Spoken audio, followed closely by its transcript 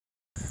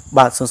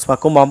បាទសូមស្វា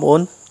គមន៍បងប្អូ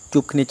នជួ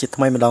បគ្នាជាថ្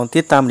មីម្ដងទៀ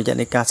តតាមរយៈ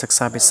នៃការសិក្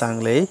សាភាសាអង់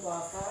គ្លេស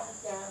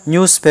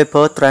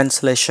Newspaper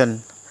Translation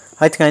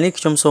ហើយថ្ងៃនេះ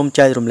ខ្ញុំសូម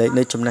ចែករំលែក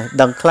នៅចំណេះ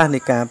ដឹងខ្លះនៃ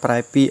ការប្រែ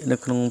ពាក្យនៅ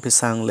ក្នុងភា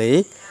សាអង់គ្លេស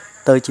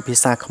ទៅជាភា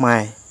សាខ្មែ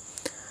រ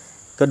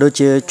ក៏ដូច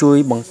ជាជួយ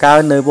បង្កើ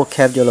ននៅ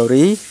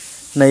vocabulary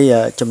នៃ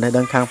ចំណេះ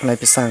ដឹងខាងផ្នែក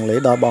ភាសាអង់គ្លេស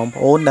ដល់បង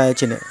ប្អូនដែល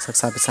ជាអ្នកសិក្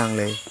សាភាសាអង់គ្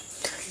លេស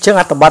ជាង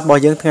អត្ថបទរប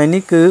ស់យើងថ្ងៃ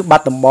នេះគឺបា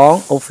ត់ដំបង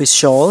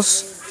Officials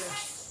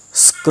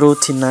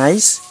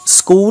Scrutinize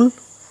School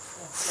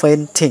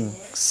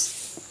Faintings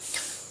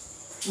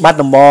បាត់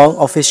ដំបង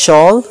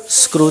Official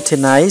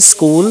Scrutinize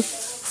School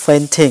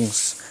Faintings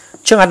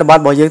ជាងអត្ថបទ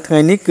របស់យើងថ្ងៃ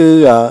នេះគឺ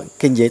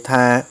គេនិយាយ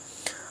ថា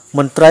ម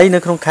ន្ត្រីនៅ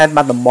ក្នុងខេត្ត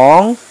បាត់ដំប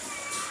ង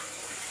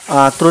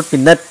ត្រួតពិ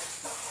និត្យ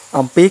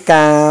អំពី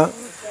ការ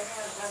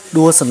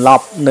ដួលសន្ល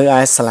ប់នៅឯ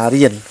សាលា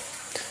រៀន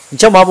អ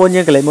ញ្ចឹងបងប្អូន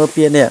យើងក៏លេខមើល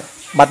ពាក្យនេះ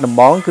បាត់ដំ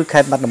បងគឺខេ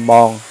ត្តបាត់ដំប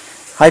ង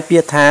ហើយពា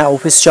ក្យថា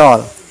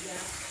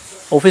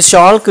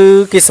official គឺ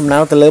គេសំដៅ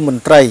ទៅលើម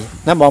ន្ត្រី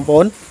ណាបងប្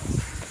អូន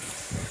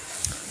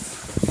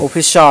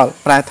official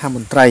ប្រែថាម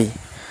ន្ត្រី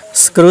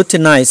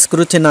scrutinize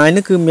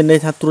នេះគឺមានន័យ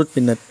ថាត្រួត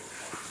ពិនិត្យ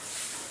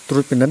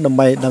ដើម្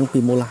បីដឹងពី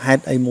មូលហេ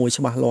តុអីមួយ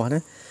ច្បាស់លាស់ណា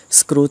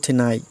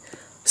scrutinize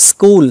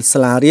school សា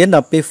លារៀនដ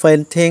ល់ពេល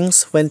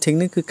fainting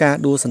នេះគឺការ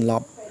ដួលសន្ល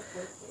ប់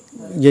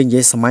យើងនិ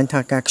យាយសាមញ្ញ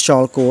ថាការខ្យ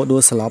ល់គោដួ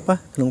លសន្លប់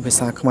ក្នុងភា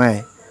សាខ្មែរ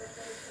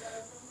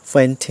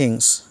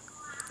faintings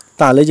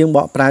តើឥឡូវយើងប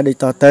កប្រែដូច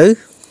តទៅ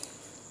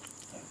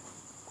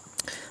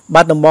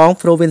បាត់ដំបង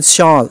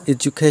Provincial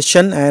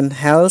Education and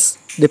Health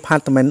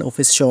Department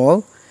official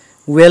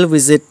will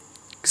visit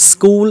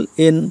school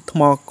in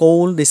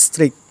Thmarkol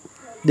district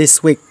this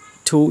week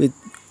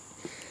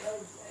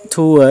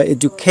to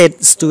educate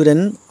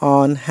students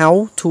on how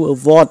to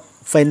avoid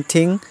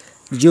fainting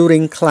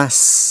during class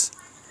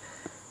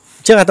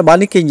ចឹងអត្ថបទ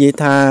នេះគេនិយាយ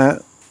ថា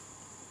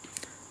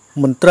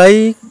មន្ត្រី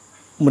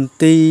មន្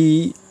ទីរ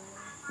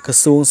ក្រ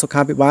សួងសុ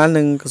ខាភិបាល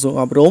និងក្រសួង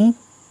អប់រំ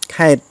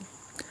ខេត្ត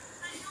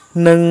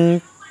នឹង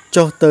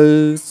ចុះទៅ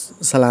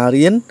សាលា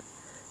រៀន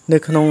នៅ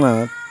ក្នុង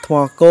ថ្ម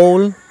គោល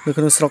នៅ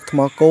ក្នុងស្រុកថ្ម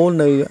គោល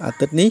នៅអា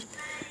ទិត្យនេះ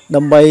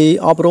ដើម្បី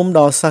អប់រំ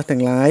ដល់សិស្សទាំ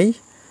ងឡាយ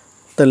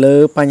ទៅលើ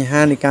បញ្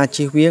ហានៃការ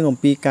ជៀសវាងអំ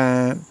ពីការ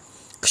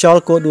ខ្យ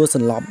ល់គោដួលស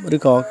ន្លប់ឬ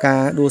ក៏កា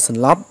រដួលស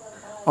ន្លប់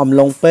អំ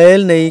ឡុងពេល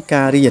នៃ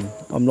ការរៀន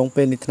អំឡុង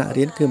ពេលនៃថ្នាក់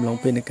រៀនគឺអំឡុង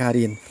ពេលនៃការ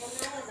រៀន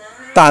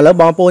តើឥឡូវ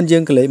បងប្អូនយើ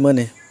ងក៏លេខមើល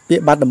នេះពា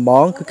ក្យបាត់ដំប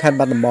ងគឺខេត្ត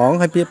បាត់ដំបង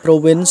ហើយពាក្យ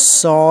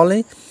provincial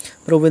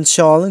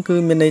ហ្នឹងគឺ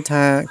មានន័យ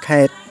ថា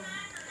ខេត្ត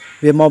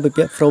វាមកពី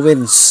ពាក្យ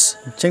province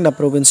អញ្ចឹងដល់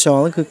provincial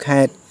គឺ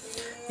ខេត្ត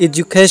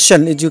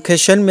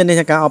education មានន័យ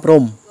ថាការអប់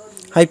រំ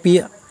ហើយពាក្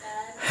យ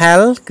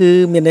health គឺ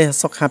មានន័យថា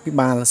សុខាភិ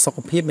បាលសុខ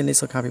ភាពមានន័យ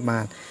សុខាភិបា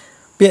ល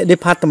ពាក្យ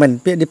department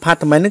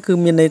ហ្នឹងគឺ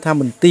មានន័យថា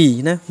មន្ទីរ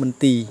ណាមន្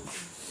ទីរ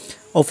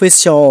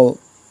official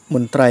ម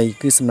ន្ត្រី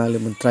គឺសំដៅលើ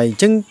មន្ត្រីអ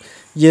ញ្ចឹង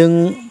យើង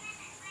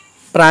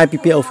ប្រែពី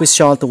ពាក្យ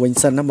official ទៅវិញ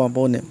សិនណាបង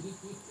ប្អូននេះ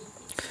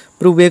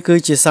ព្រោះវាគឺ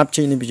ជា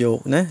subject នៃប្រយោគ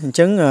ណាអញ្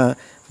ចឹង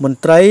មន្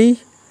ត្រី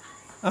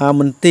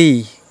មន្ទីរ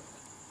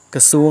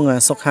ក្រសួង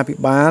សុខាភិ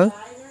បាល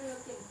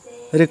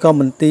ឬក៏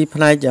មន្ទីរផ្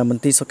នែកម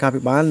ន្ទីរសុខា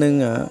ភិបាលនិង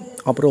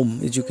អប់រំ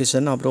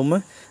education អប់រំ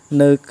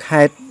នៅ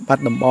ខេត្តបា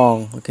ត់ដំបង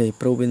អូខេ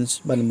province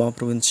បាត់ដំបង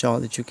provincial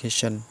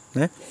education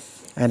ណា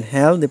and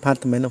health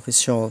department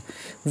official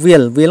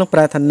will ប្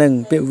រែថានឹង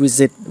ពាក្យ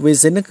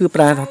visit នេះគឺ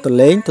ប្រែថាទៅ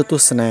លេងទៅទ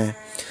ស្សនា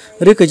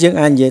ឬក៏យើង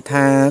អាចនិយាយ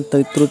ថាទៅ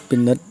ត្រួតពិ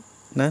និត្យ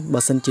ណាបើ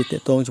សិនជាទា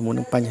ក់ទងជាមួយ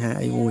នឹងបញ្ហា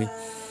អីមួយ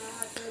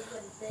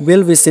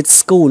will visit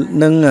school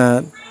នឹង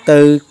ទៅ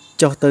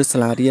ចុះទៅសា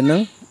លារៀនហ្នឹ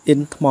ង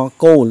in ថ្ម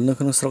គោលនៅ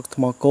ក្នុងស្រុក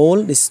ថ្មគោល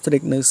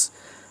district នៅ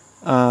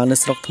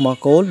ស្រុកថ្ម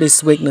គោល this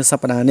week នៅស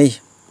ប្តាហ៍នេះ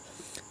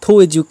to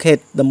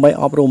educate ដើម្បី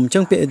អប់រំអញ្ចឹ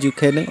ងពាក្យ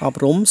educate នឹងអប់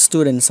រំ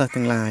student សិស្ស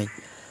ទាំងឡាយ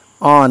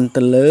on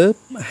ទៅលើ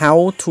how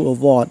to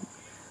avoid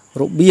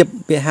របៀប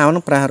ពាក្យ how នឹ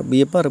ងប្រែរ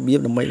បៀប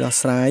ដើម្បីដោះ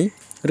ស្រាយ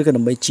ឬក៏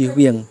ដើម្បីជៀស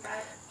វាង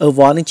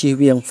avoid នឹងជៀស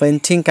វាង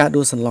fainting ការ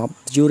ដួលសន្លប់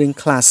during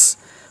class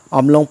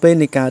អំឡុងពេល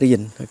នៃការរៀ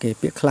នអូខេ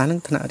ពាក្យ class នឹ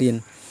ងថ្នាក់រៀន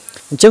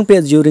អញ្ចឹងពា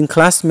ក្យ during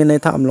class មានន័យ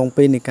ថាអំឡុង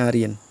ពេលនៃការ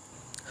រៀន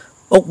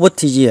អុកវុទ្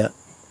ធា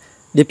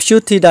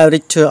Deputy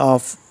Director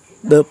of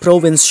the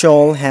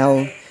Provincial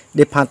Health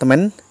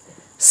Department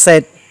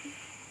said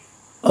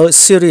a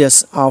series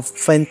of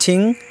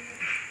fainting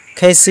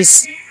cases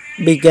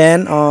began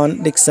on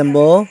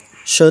December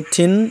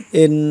 13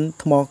 in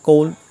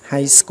Thmarkol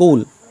High School,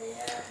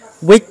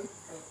 which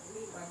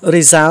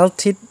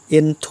resulted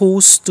in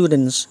 2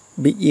 students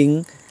being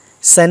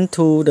sent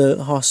to the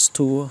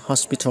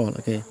hospital.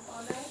 Okay,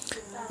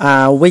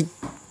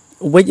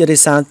 which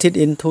resulted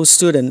in 2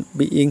 students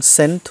being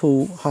sent to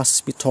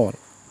hospital.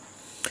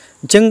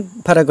 អញ្ចឹង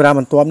paragraph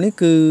បន្ទាប់នេះ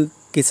គឺ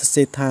គេសរ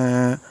សេរថា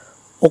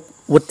អុក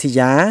វុទ្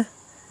យា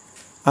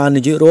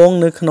នាយករង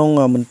នៅក្នុង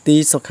មន្ទី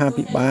រសុខា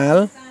ភិបាល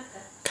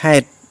ខេ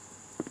ត្ត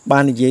បា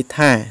ននិយាយ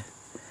ថា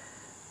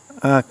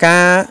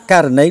ការក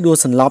រណីដួល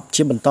សន្លប់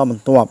ជាបន្តប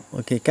ន្ទាប់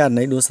អូខេករ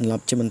ណីដួលសន្ល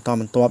ប់ជាបន្ត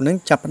បន្ទាប់ហ្នឹង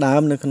ចាប់ផ្ដើ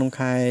មនៅក្នុង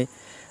ខែ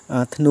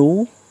ធ្នូ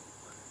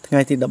ថ្ងៃ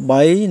ទី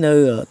13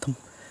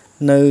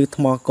នៅ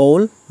ថ្មគោល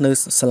នៅ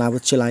សាលាវិ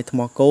ទ្យាល័យថ្ម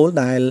គោល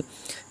ដែល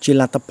ជា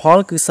លទ្ធផល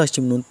គឺសិស្ស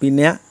ចំនួន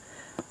2នាក់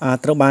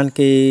ត្រូវបាន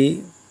គេ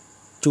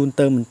จูนเ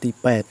ติมมันตี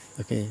8โ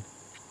อเค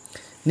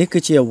นี่คื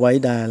อเชียร์ไว้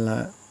ได้ละ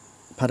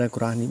พาราก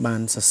ราฟนี้บา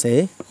นเส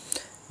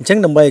ចឹង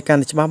ដើម្បីការ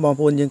ច្បាស់បង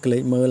ប្អូនយើងកលេ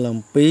ចមើលអំ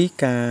ពី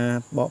ការ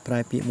បកប្រែ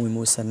ពាក្យ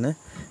មួយសិនណា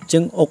ចឹ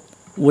ងអុក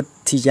វិ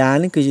ទ្យា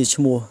នេះគឺជា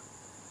ឈ្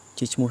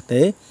មោះ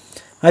ទេ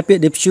ហើយពាក្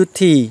យ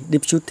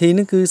deputy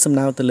នេះគឺសំ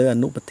ដៅទៅលើអ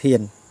នុប្រធាន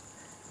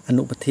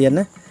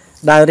ណា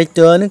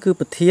director នេះគឺ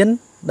ប្រធាន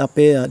ដល់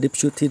ពេល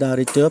deputy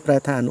director ប្រែ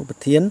ថាអនុប្រ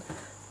ធាន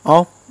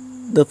of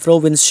the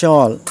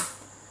provincial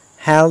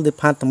health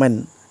department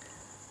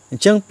អ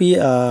ញ្ចឹងពី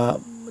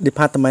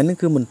department នេះ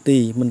គឺមន្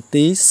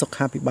ទីរសុ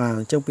ខាភិបាល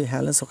អញ្ចឹងពី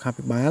health សុខា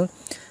ភិបាល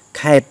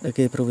ខេត្តអូ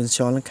ខេ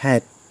provincial ខេ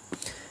ត្ត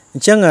អ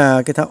ញ្ចឹង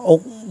គេថាអុក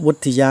វិ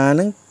ទ្យាហ្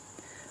នឹង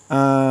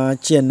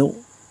ជាអនុ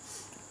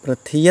ប្រ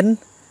ធាន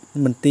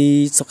មន្ទីរ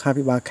សុខា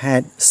ភិបាលខេ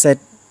ត្ត set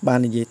បាន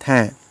និយាយថា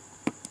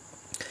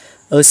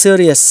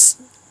serious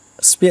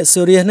ពាក្យ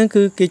serious ហ្នឹង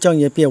គឺគេចង់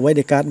និយាយពីអ្វី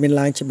ដែលកើតមាន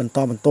ឡើងជាបន្ត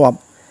បន្ទាប់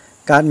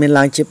កើតមាន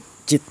ឡើង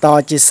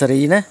ជាសេ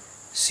រីណា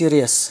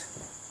serious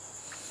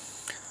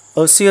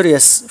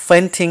serious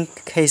fainting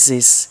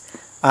cases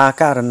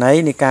ករណី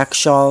នៃការខ្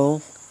យល់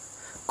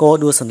កោ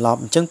ដួលសន្លប់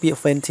អញ្ចឹងពាក្យ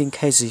fainting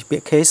cases ពា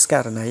ក្យ case ក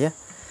រណី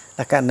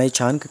ករណី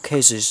ច្រើនគឺ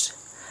cases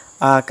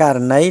ករ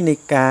ណីនៃ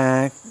ការ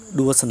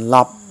ដួលសន្ល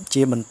ប់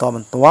ជាបន្តប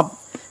ន្ទាប់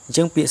អញ្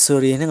ចឹងពាក្យ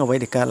serious ហ្នឹងអ្វី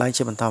ដែលកើតឡើង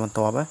ជាបន្តបន្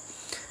ទាប់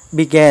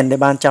began ដែល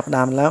បានចាប់ផ្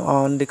ដើមឡើង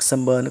on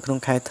December នៅក្នុង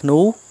ខែធ្នូ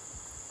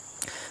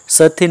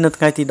13នៅ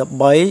ថ្ងៃទី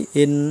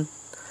13 in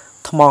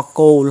ថ្ម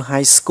គោល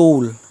High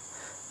School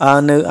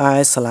នៅឯ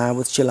សាលា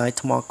វិទ្យាល័យ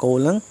ថ្មគោល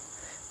ហ្នឹង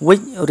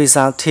which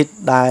resulted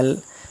ដែល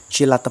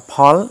ជាលទ្ធផ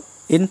ល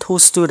into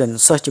students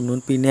សិស្សចំនួន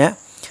2នាក់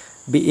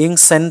being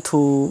sent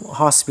to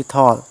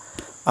hospital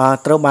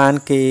ត្រូវបាន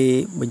គេ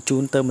បញ្ជូ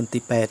នទៅមន្ទី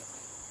រពេទ្យ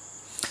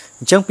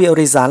អញ្ចឹងពាក្យ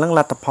result ហ្នឹងល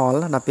ទ្ធផល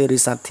ដល់ពេល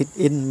resulted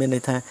in មានន័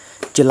យថា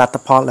ជាលទ្ធ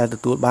ផលដែលទ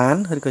ទួលបាន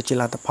ឬក៏ជា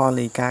លទ្ធផល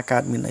នៃការកើ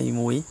តមានអី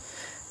មួយ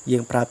យើ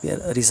ងប្រើពាក្យ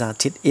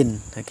resulted in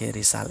អូខេ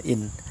result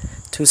in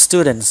to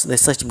students ដែល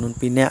សិស្សចំនួន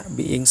2នាក់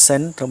being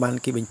sent ត្រូវបាន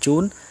គេបញ្ជូ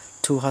ន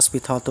to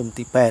hospital ទៅមន្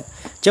ទីរពេទ្យ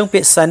អញ្ចឹងពា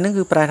ក្យ send ហ្នឹង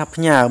គឺប្រែថា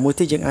ផ្ញើមួយ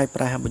ទៀតយើងអាចប្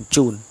រែថាបញ្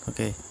ជូនអូ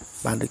ខេ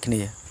បានដូចគ្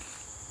នា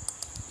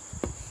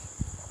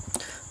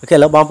អូខេឥ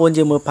ឡូវបងប្អូន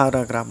យើងមើល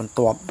paragraph បន្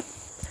ទាប់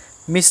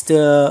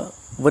Mr.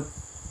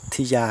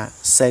 Vittya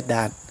said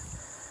that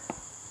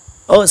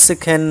a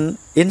second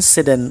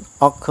incident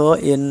occurred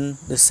in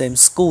the same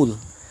school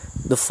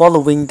the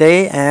following day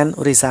and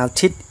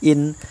resulted in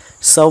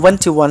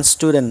 71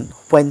 students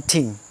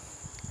fainting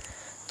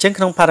ចឹង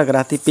ក្នុង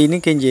paragraph ទី2នេះ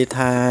គេនិយាយ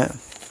ថា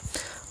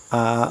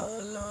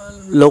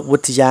លោកវិ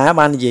ទ្យា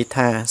បាននិយាយ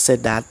ថា said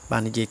that បា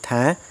ននិយាយ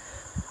ថា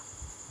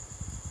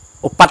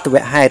ឧបទ្ទវ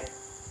ហេតុ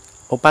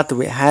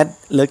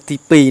លើកទី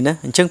2ណា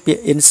អញ្ចឹងពាក្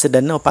យ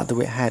incident ឧបទ្ទ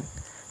វហេតុ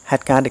ហេ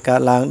តុការណ៍ដែលកើត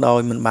ឡើងដោយ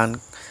មិនបាន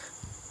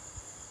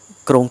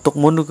ក្រុងទុក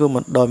មុនឬក៏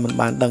ដោយមិន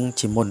បានដឹង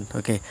ជាមុន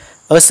អូខេ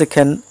a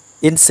second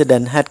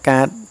incident ហេតុកា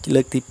រណ៍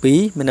លើកទី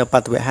2មានឧប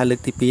ទ្ទវហេតុលើ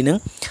កទី2ហ្នឹង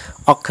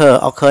occur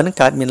ហ្នឹង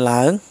កើតមាន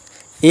ឡើង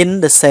in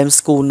the same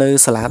school នៅ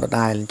សាលាដ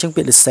ដែលអញ្ចឹង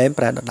ពាក្យ the same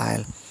ប្រែដដែល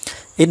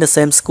in the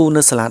same school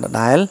នៅសាលាដ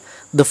ដែល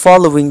the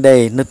following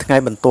day នៅថ្ងៃ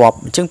បន្ទាប់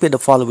អញ្ចឹងពាក្យ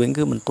the following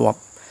គឺបន្ទាប់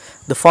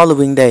the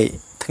following day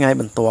ថ្ងៃ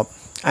បន្ទាប់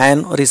and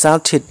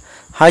resulted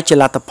ហើយជា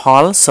លទ្ធផ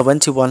ល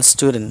 71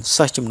 students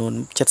សិស្សចំនួន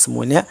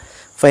71នាក់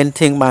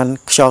fainting បាន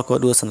ខ្យល់កោ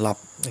ដួលសន្លប់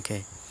អូខេ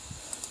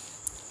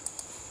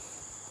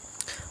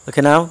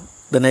Okay now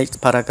the next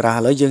paragraph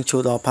ឥឡូវយើងចូ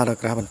លដល់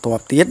paragraph បន្ទា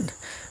ប់ទៀត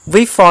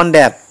we found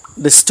that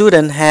the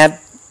student had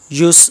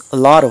used a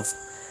lot of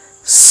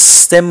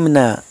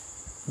stamina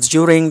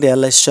during their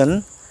lesson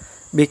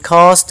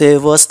because they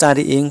were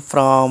studying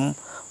from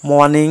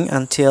morning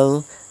until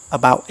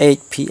about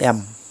 8 p.m.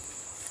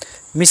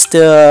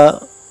 Mr.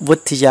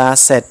 Vittya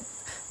said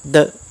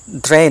the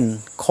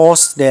drain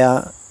caused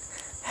their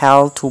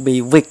health to be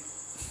weak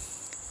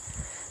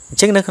អញ្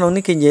ចឹងនៅក្នុង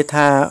នេះគេនិយាយ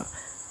ថា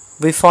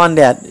we found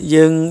that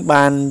យើង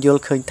បានយ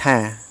ល់ឃើញថា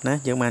ណា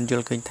យើងបានយ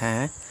ល់ឃើញថា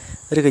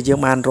ឬក៏យើង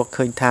បានរក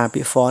ឃើញថា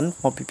ពាក្យ found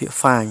មកពីពាក្យ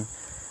find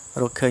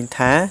រកឃើញ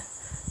ថា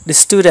the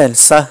students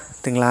សិស្ស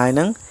ទាំងឡាយហ្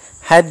នឹង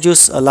had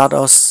used a lot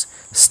of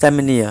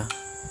stamina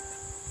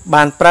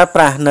បានប្រើប្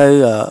រាស់នៅ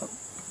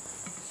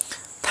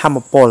ធម្ម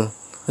ពល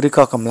ឬ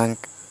ក៏កម្លាំង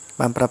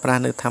បានប្រើប្រា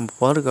ស់នៅធម្ម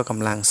ពលឬក៏ក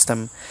ម្លាំង stem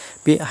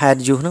ពាក្យ had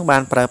use ហ្នឹងបា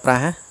នប្រើប្រា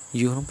ស់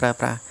use ហ្នឹងប្រើ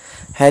ប្រាស់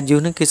had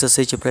use ហ្នឹងគេសរ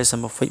សេរជា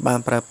present perfect បាន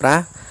ប្រើប្រា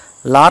ស់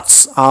lots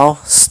of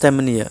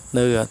stamina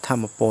នៅធ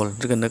ម្មពល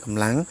ឬក៏នៅក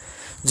ម្លាំង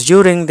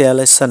during their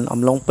lesson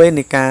អំឡុងពេល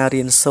នៃការ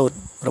រៀនសូត្រ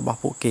របស់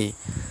ពួកគេ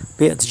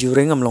ពាក្យ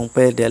during អំឡុង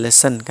ពេល their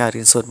lesson ការ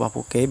រៀនសូត្ររបស់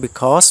ពួកគេ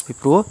because ពី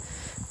ព្រោះ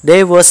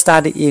they were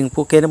studying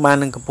ពួកគេបាន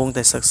នឹងកំពុង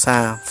តែសិក្សា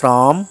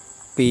from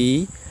ពី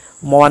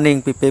morning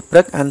ពីពេលព្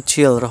រឹក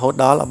until រហូត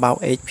ដល់ about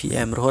 8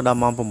 p.m. រហូតដល់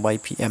ម៉ោង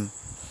8 p.m.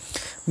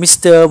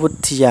 Mr.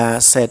 Vittya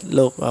said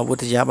លោកវិ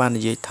ទ្យាបាន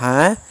និយាយថា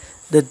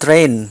the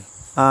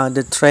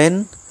train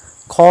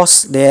cause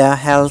their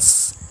health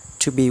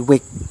to be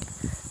weak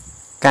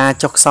ការ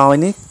ចុះខ្សោយ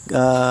នេះ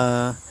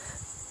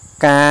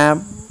ការ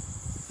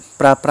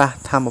ប្រើប្រាស់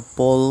ធម្មព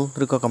ល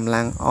ឬក៏កម្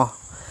លាំងអស់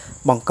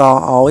បង្ក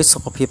ឲ្យសុ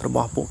ខភាពរប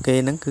ស់ពួកគេ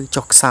នឹងគឺ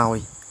ចុះខ្សោយ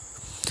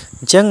អ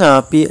ចឹង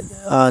ពាក្យ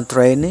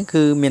drain នេះ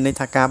គឺមានន័យ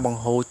ថាការប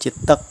ង្ហូរជាតិ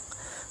ទឹក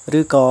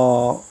ឬក៏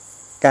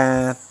ការ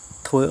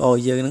ធ្វើឲ្យ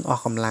យើងនឹងអ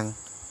ស់កម្លាំង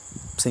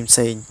ផ្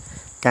សេង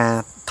ការ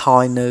ថ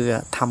យនៅ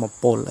ធម្ម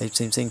ពលអីផ្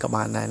សេងក៏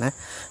បានដែរណា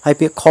ហើយ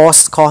ពាក្យ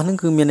cause ហ្នឹង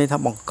គឺមានន័យថា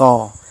បង្ក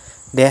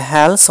their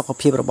health សុខ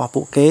ភាពរបស់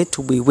ពួកគេ to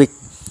be weak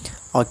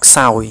ឲ្យខ្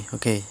សោយអូ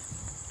ខេ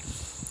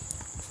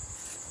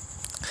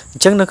អ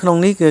ញ្ចឹងនៅក្នុង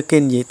នេះគឺគេ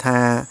និយាយថា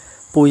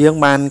ពួកយើង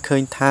បានឃើ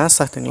ញថា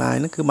សិស្សទាំងឡាយ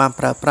ហ្នឹងគឺបាន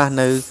ប្រើប្រាស់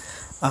នៅ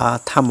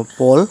ធម្មព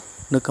ល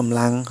នៅកម្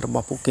លាំងរប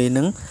ស់ពួកគេ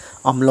នឹង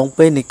អំឡុង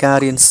ពេលនៃការ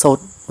រៀនសូ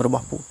ត្ររប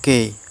ស់ពួកគេ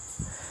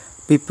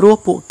ពីព្រោះ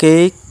ពួកគេ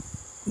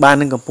បាន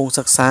នឹងកំពុង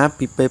សិក្សា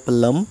ពីពេលព្រ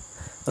លឹម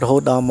រហូ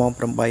តដល់ម៉ោង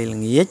8ល្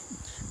ងាច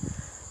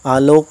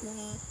លោក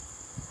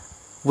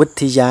វិ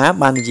ទ្យា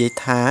បាននិយាយ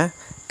ថា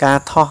កា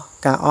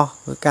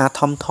រ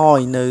ថមថយ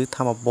នៅធ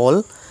ម្មពល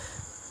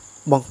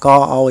បង្ក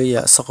ឲ្យ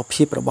សុខ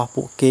ភាពរបស់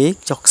ពួកគេ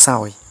ចុះខ្សោ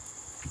យ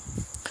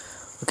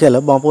អូខេឥឡូ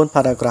វបងប្អូន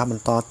paragraph ប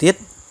ន្តទៀត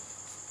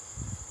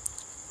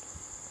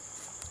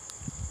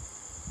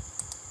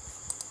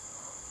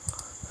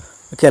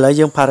អូខេឥឡូវ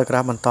យើង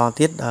paragraph បន្ត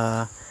ទៀត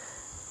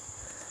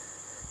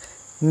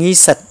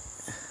Nghi-Sat,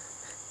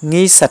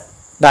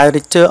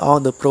 director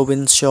of the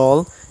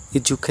Provincial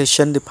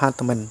Education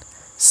Department,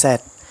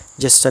 said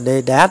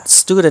yesterday that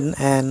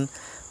students and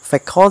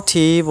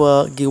faculty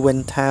were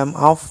given time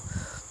off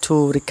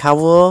to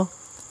recover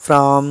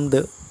from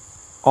the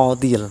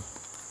ordeal.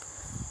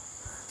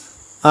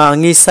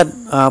 Nghi-Sat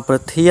ប្រ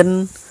ធាន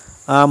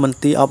មន្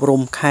ទីរអប់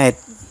រំខេត្ត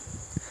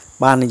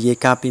បាននិយាយ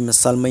កាលពីម្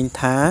សិលមិញ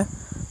ថា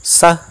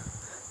សិស្ស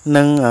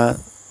និង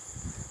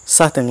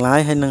សិស្សទាំងឡាយ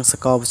ហើយនិងសា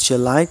កលវិទ្យា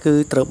ល័យគឺ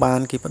ត្រូវបាន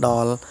គេផ្ដ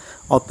ល់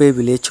ឲ្យពេល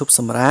វេលាឈប់ស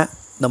ម្រាក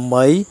ដើម្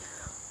បី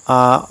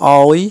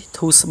ឲ្យ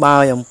ធូរស្បើ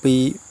យអំពី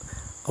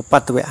ឧប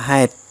ទ្ទវ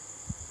ហេតុ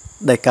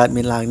ដែលកើត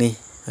មានឡើងនេះ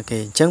អូខេ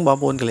អញ្ចឹងបង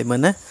ប្អូនកលេចមើ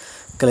លណា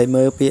កលេច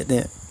មើលពាក្យ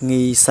នេះ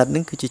ងីសិតហ្នឹ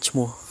ងគឺជាឈ្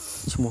មោះ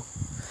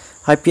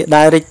ហើយពាក្យ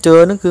director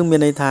ហ្នឹងគឺមាន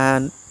ន័យថា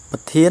ប្រ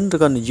ធានឬ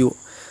ក៏នាយក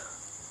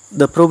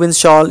The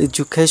Provincial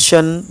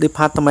Education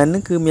Department ហ្នឹ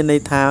ងគឺមានន័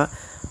យថា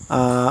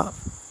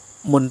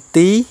មន្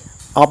ទីរ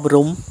អប់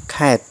រំ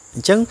ខេត្តអ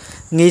ញ្ចឹង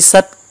ងី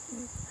សិត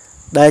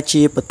ដែល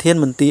ជាប្រធាន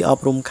មន្ទីរអ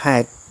ប់រំខេ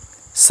ត្ត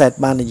សេត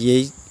បាននិយា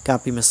យកាល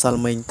ពីម្សិល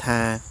មិញថា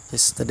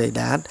yesterday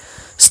that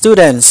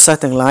students សិស្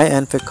សទាំងឡាយ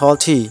and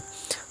faculty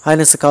ហើយ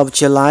នៅសាកលវិទ្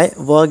យាល័យ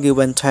were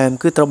given time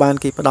គឺត្រូវបាន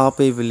គេផ្ដល់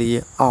ពេលវេលា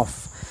off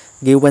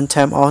given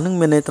time off ហ្នឹង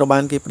មានន័យត្រូវបា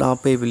នគេផ្ដល់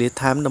ពេលវេលា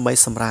time ដើម្បី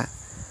សម្រាក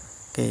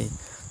អូខេ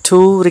to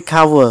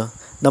recover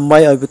ដើម្បី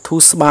ឲ្យវាធូរ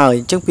ស្បើយ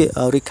អញ្ចឹងពាក្យ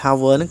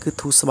recover ហ្នឹងគឺ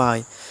ធូរស្បើយ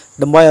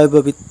ដើម្បីឲ្យ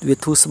វា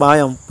ធូរស្បើយ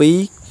អំពី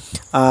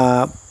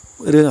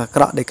រឿងអា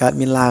ក្រក់ដែលកើត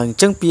មានឡើងអញ្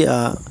ចឹងពាក្យ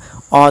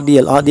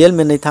ordeal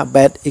មានន័យថា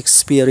bad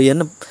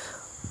experience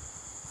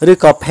ឬ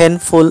ក៏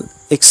painful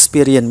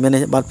experience មានន័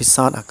យថាបទពិ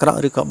សោធន៍អាក្រក់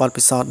ឬក៏បទ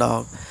ពិសោធន៍ដ៏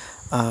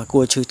គួ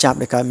រឈឺចាប់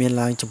ដែលកើតមាន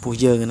ឡើងចំពោះ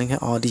យើងហ្នឹងគេ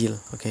ordeal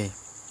អូខេ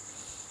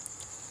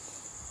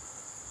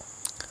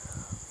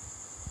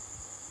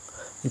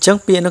អញ្ចឹង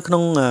ពាក្យនៅក្នុ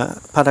ង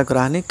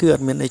paragraph នេះគឺអ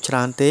ត់មានអីច្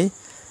រើនទេ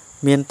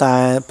មានតែ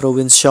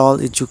Provincial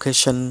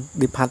Education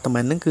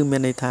Department ហ្នឹងគឺមា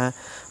នន័យថា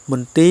ម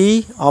ន្ទីរ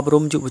អប់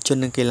រំយុវជន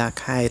និងកីឡា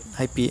ខេត្ត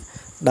ហើយពាក្យ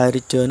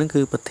Director ហ្នឹង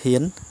គឺប្រធា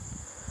ន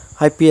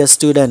ហើយពាក្យ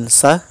Student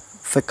សិស្ស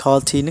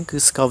Faculty ហ្នឹងគឺ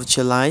សាកលវិទ្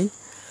យាល័យ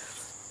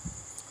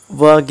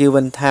were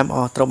given time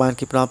off ត្រូវបាន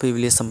គេផ្ដល់ពេល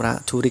វេលាសម្រាប់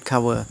to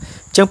recover អ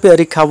ញ្ចឹងពាក្យ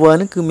recover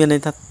ហ្នឹងគឺមានន័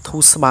យថាធូ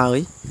រស្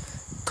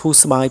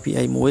បើយពី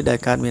អីមួយដែល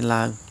កើតមាន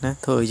ឡើងណា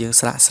ធ្វើឲ្យយើង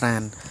ស្រាកស្រា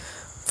ន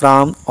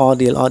from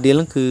ordeal ហ្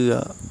នឹងគឺ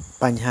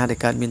បញ្ហាដែល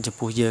កើតមានចំ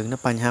ពោះយើងណា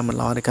បញ្ហាមិន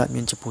ល្អដែលកើត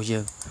មានចំពោះយើ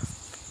ង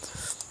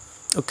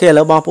អូខេឥ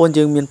ឡូវបងប្អូន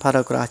យើងមាន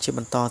paragraph ជាប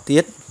ន្តទៀ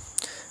ត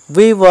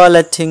We were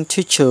letting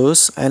teachers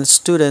and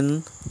students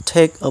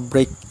take a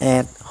break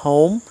at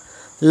home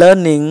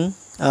learning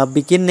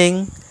beginning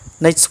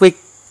next week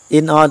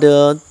in order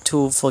to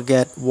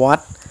forget what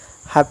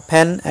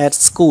happened at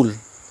school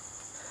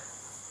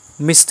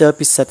Mr.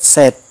 Pisset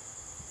said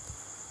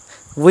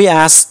We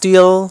are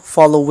still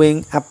following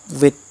up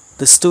with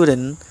the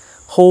students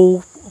who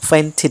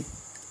fainted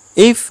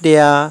if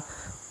their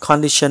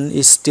condition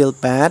is still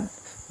bad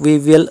we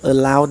will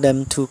allow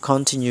them to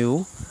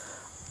continue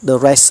the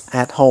rest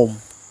at home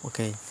អូ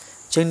ខេអ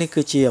ញ្ចឹងនេះ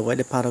គឺជាអ្វី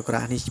ដែល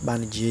paragraph នេះបាន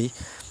និយាយ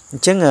អ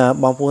ញ្ចឹង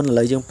បងប្អូនឥ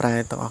ឡូវយើងប្រែ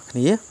ទាំងអស់គ្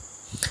នា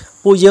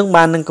ពួកយើង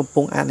បាននឹងកំ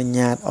ពុងអនុញ្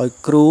ញាតឲ្យ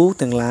គ្រូ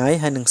ទាំងឡាយ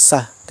ហើយនិងសិ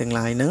ស្សទាំង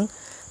ឡាយនឹង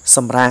ស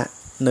ម្រាប់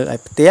នៅឯ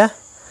ផ្ទះ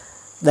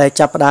ដែល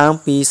ចាប់ផ្ដើម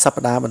ពីស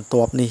ប្តាហ៍បន្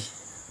ទាប់នេះ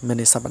មាន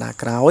ន័យសប្តាហ៍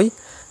ក្រោយ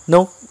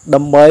នោះ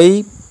ដើម្បី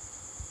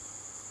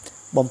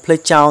បំភ្លេច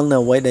ចោលនៅ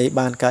អ្វីដែល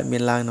បានកើតមា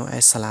នឡើងនៅឯ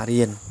សាលា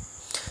រៀន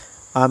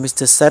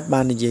Mr. Set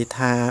បាននិយាយ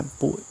ថា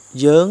ពួក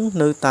យើង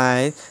នៅតែ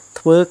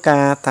ធ្វើ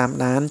ការតាម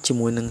ដានជា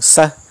មួយនឹង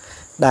សិស្ស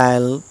ដែល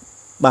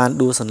បាន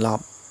ដួលសន្ល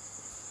ប់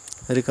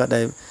ឬក៏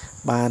ដែល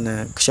បាន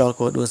ខ្យល់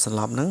កោដួលសន្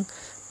លប់ហ្នឹង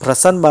ប្រ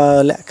សិនបើ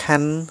លក្ខខ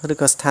ណ្ឌឬ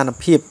ក៏ស្ថាន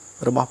ភាព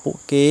របស់ពួក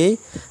គេ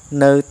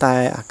នៅតែ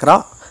អាក្រ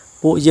ក់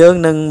ពួកយើង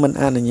នឹងមិន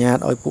អនុញ្ញាត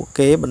ឲ្យពួក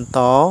គេបន្ត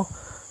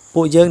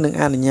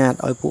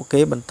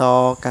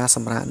ការស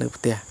ម្រាកនៅ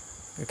ផ្ទះ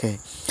អូខេ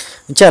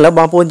អញ្ចឹងឥឡូវប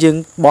ងប្អូនយើង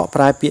បក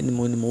ប្រែពាក្យនី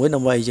មួយៗដើ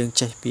ម្បីឲ្យយើង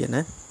ចេះពាក្យ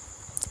ណា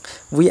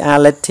we are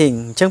letting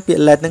អញ្ចឹងពាក្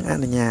យ let នឹងអ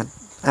នុញ្ញាត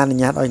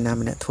ឲ្យណា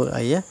ម្នាក់ធ្វើ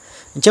អី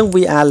អញ្ចឹង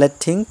we are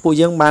letting ពួក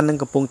យើងបាននឹង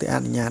កំពុងតែអ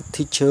នុញ្ញាត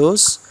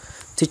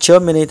teacher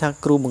មានន័យថា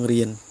គ្រូបង្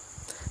រៀន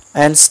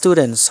and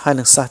students ហើយ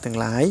នឹងសិស្សទាំង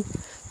ឡាយ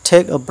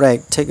take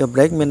a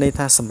break មានន័យ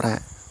ថាសម្រាក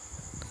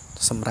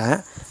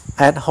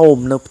at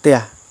home នៅផ្ទះ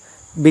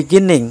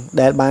beginning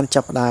ដែលបាន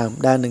ចាប់ផ្ដើម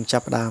ដែលនឹងចា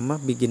ប់ផ្ដើម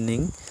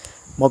beginning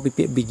មកពី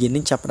ពាក្យ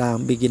beginning ចាប់ផ្ដើម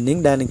beginning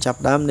ដែលនឹងចាប់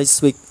ផ្ដើម next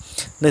week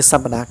នៅស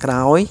ប្តាហ៍ក្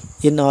រោយ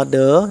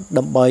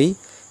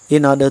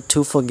in order to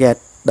forget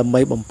ដើម្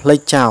បីបំភ្លេច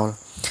ចោល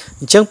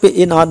អញ្ចឹងពាក្យ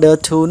in order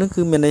to នឹង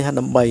គឺមានន័យថា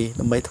ដើម្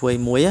បីធ្វើ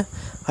មួយ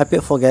ហើយពា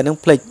ក្យ forget នឹង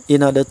ភ្លេច in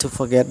order to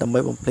forget ដើម្បី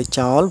បំភ្លេច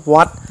ចោល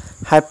what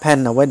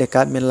happened អ្វីដែល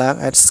កើតមានឡើង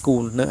at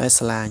school នៅឯ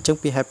សាលាអញ្ចឹង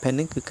ពាក្យ happen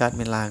នឹងគឺកើត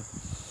មានឡើង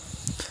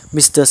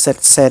Mr.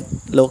 said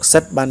លោក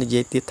said បាននិ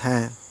យាយទៀតថា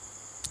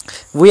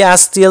we are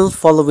still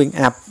following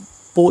up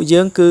ពួក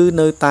យើងគឺ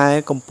នៅតែ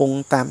កំពុង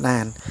តាមដា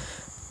ន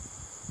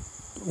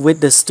with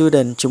the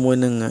student ជាមួយ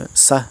នឹង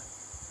សិស្ស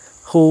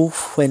who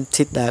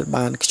fainted ដែល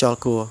បានខ្យល់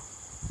គួរ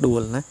ដួ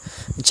លណា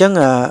អញ្ចឹង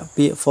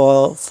ពាក្យ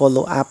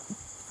follow up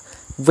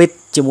with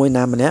ជាមួយ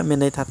ណាម្នាក់មាន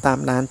ន័យថាតាម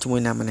ដានជាមួ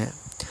យណាម្នាក់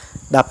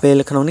ដល់ពេ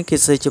លក្នុងនេះគេ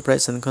សេជា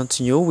present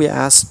continue we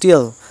are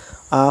still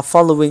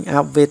following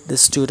up with the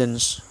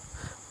students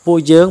ពួក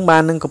យើងបា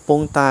ននឹងកំពុ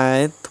ងតែ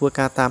ធ្វើ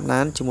ការតាម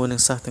ដានជាមួយនឹ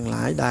ងសិស្សទាំង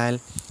ឡាយដែល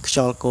ខ្យ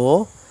ល់គួរ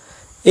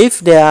if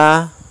there are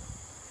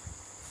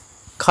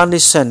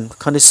condition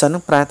នឹ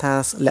ងប្រែថា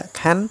លក្ខ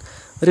ខណ្ឌ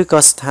ឬក៏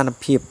ស្ថាន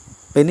ភាព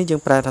ពេលនេះយើ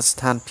ងប្រែថាស្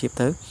ថានភាព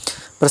ទៅ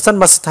ប្រសិន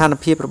បើស្ថាន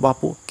ភាពរបស់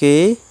ពួកគេ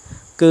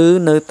គឺ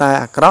នៅតែ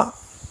អាក្រក់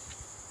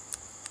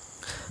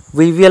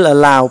we will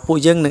allow ពួក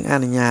យើងនឹងអ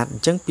នុញ្ញាតអ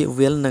ញ្ចឹងពាក្យ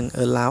will និង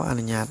allow អ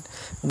នុញ្ញាត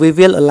we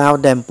will allow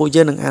them ពួក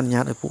យើងនឹងអនុញ្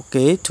ញាតឲ្យពួក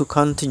គេ to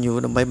continue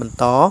ដើម្បីបន្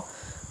ត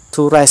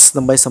to rest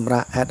ដើម្បីសម្រា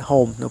ក at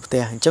home នៅផ្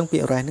ទះអញ្ចឹងពា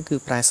ក្យ rest ហ្នឹងគឺ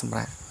ប្រែសម្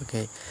រាកអូ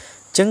ខេ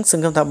អញ្ចឹងស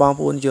ង្ឃឹមថាបង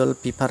ប្អូនយល់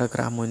ពី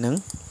paragraph មួយហ្នឹង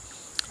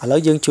ឥឡូវ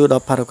យើងចូលដ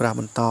ល់ paragraph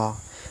បន្ត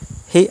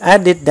he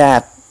added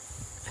that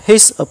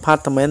his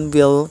apartment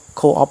will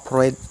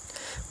cooperate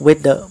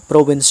with the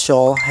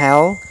provincial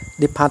health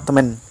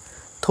department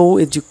to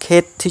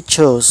educate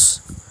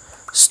teachers,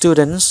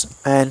 students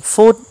and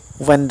food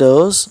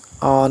vendors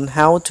on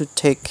how to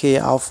take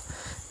care of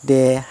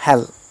their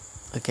health.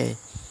 Okay.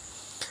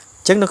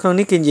 ចឹងនៅក្នុង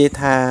នេះគេនិយាយ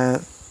ថា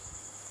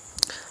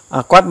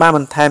គាត់បានប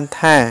ន្ថែម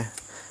ថា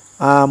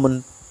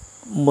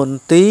មន្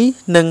ទីរ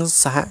និង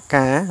សហ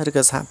ការឬ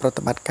ក៏សហប្រ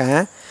តិបត្តិការ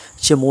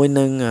ជាមួយ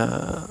នឹង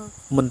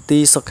មន្ទី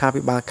រសុខា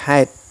ភិបាលខេ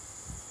ត្ត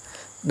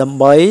ដើម្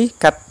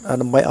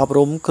បីអប់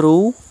រំគ្រូ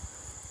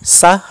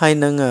សិស្សហើយ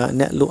និង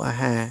អ្នកលក់អា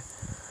ហារ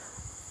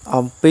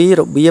អំពី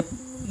របៀប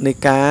នៃ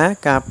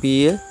ការពា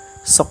រ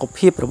សុខ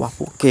ភាពរបស់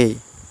ពួកគេ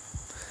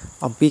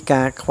អំពី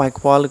ការខ្វាយ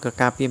ខ្វល់ឬក៏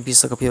ការពារពី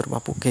សុខភាពរប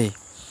ស់ពួកគេ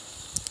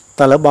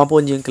តើឥឡូវបងប្អូ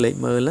នយើងក្លែក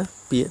មើល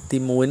ពាក្យទី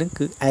1ហ្នឹង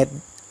គឺ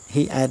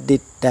he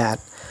added that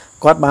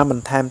គាត់បានប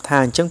ន្ថែមថា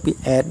អញ្ចឹងពាក្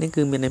យ add នេះ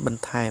គឺមានន័យប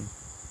ន្ថែម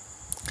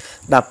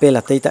ដល់ពេល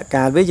អតីត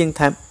កាលវាយើង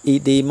ថែម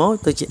ed មក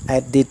ទៅជា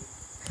added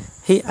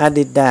he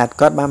added that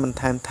គាត់បានបន្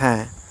ថែមថា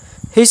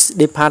his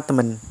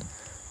department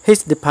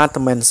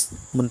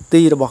មន្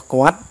ទីររបស់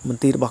គាត់នឹង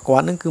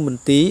គឺម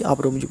ន្ទីរអ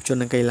ប់រំយុវជន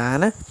និងកីឡា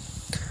ណា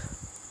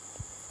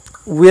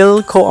will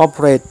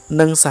cooperate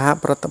នឹងសហ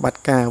ប្រតិបត្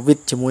តិការ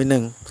with ជាមួយនឹ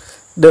ង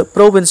the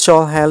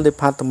provincial health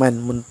department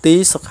មន្ទីរ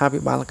សុខាភិ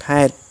បាល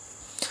ខេត្ត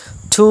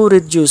to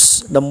reduce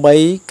ដើម្បី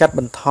កាត់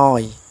បន្ថយ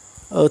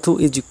to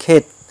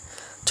educate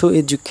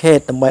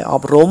ដើម្បីអ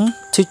ប់រំ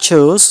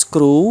teachers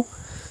គ្រូ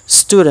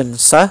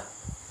students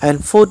and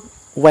food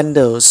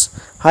vendors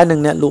ហើយនឹង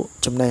អ្នកលក់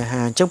ចំណីអា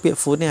ហារអញ្ចឹងពាក្យ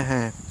food នេះអា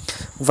ហារ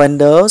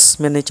vendors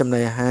មានន័យចំ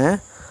ណីអាហារ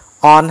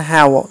on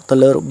how ទៅ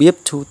លើរបៀប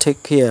to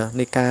take care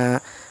នៃ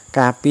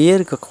ការពារ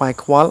ឬក៏ខ្វាយ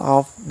ខ្វល់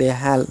of their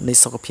health នៃ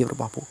សុខភាពរ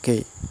បស់ពួកគេ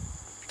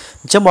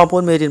អញ្ចឹងបងប្អូ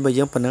នមេរៀនរបស់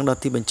យើងប៉ុណ្ណឹងដ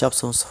ល់ទីបញ្ចប់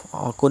សូម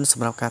អរគុណស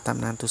ម្រាប់ការតាម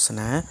ដានទស្ស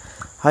នា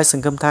ហើយស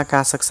ង្ឃឹមថា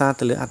ការសិក្សា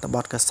ទៅលើអត្ថប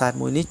ទកាសែត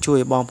មួយនេះជួយ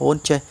ឲ្យបងប្អូន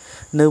ចេះ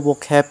នៅ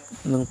vocab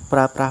និងប្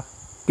រើប្រាស់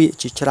ពាក្យ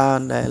ជាច្រើន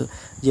ដែល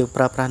យើង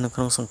ប្រើប្រាស់នៅក្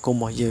នុងសង្គមរ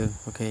បស់យើង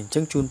អូខេអញ្ចឹ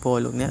ងជូនពរឲ្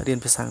យលោកអ្នករៀន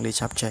ភាសាអង់គ្លេស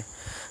ឆាប់ចេះ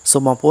សូ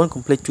មបងប្អូន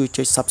កុំភ្លេចជួយ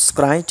ចុច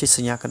Subscribe ចុចស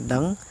ញ្ញាកណ្ដឹ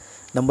ង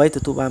ដើម្បីទ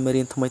ទួលបានមេ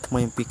រៀនថ្មី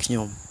ៗអំពីខ្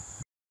ញុំ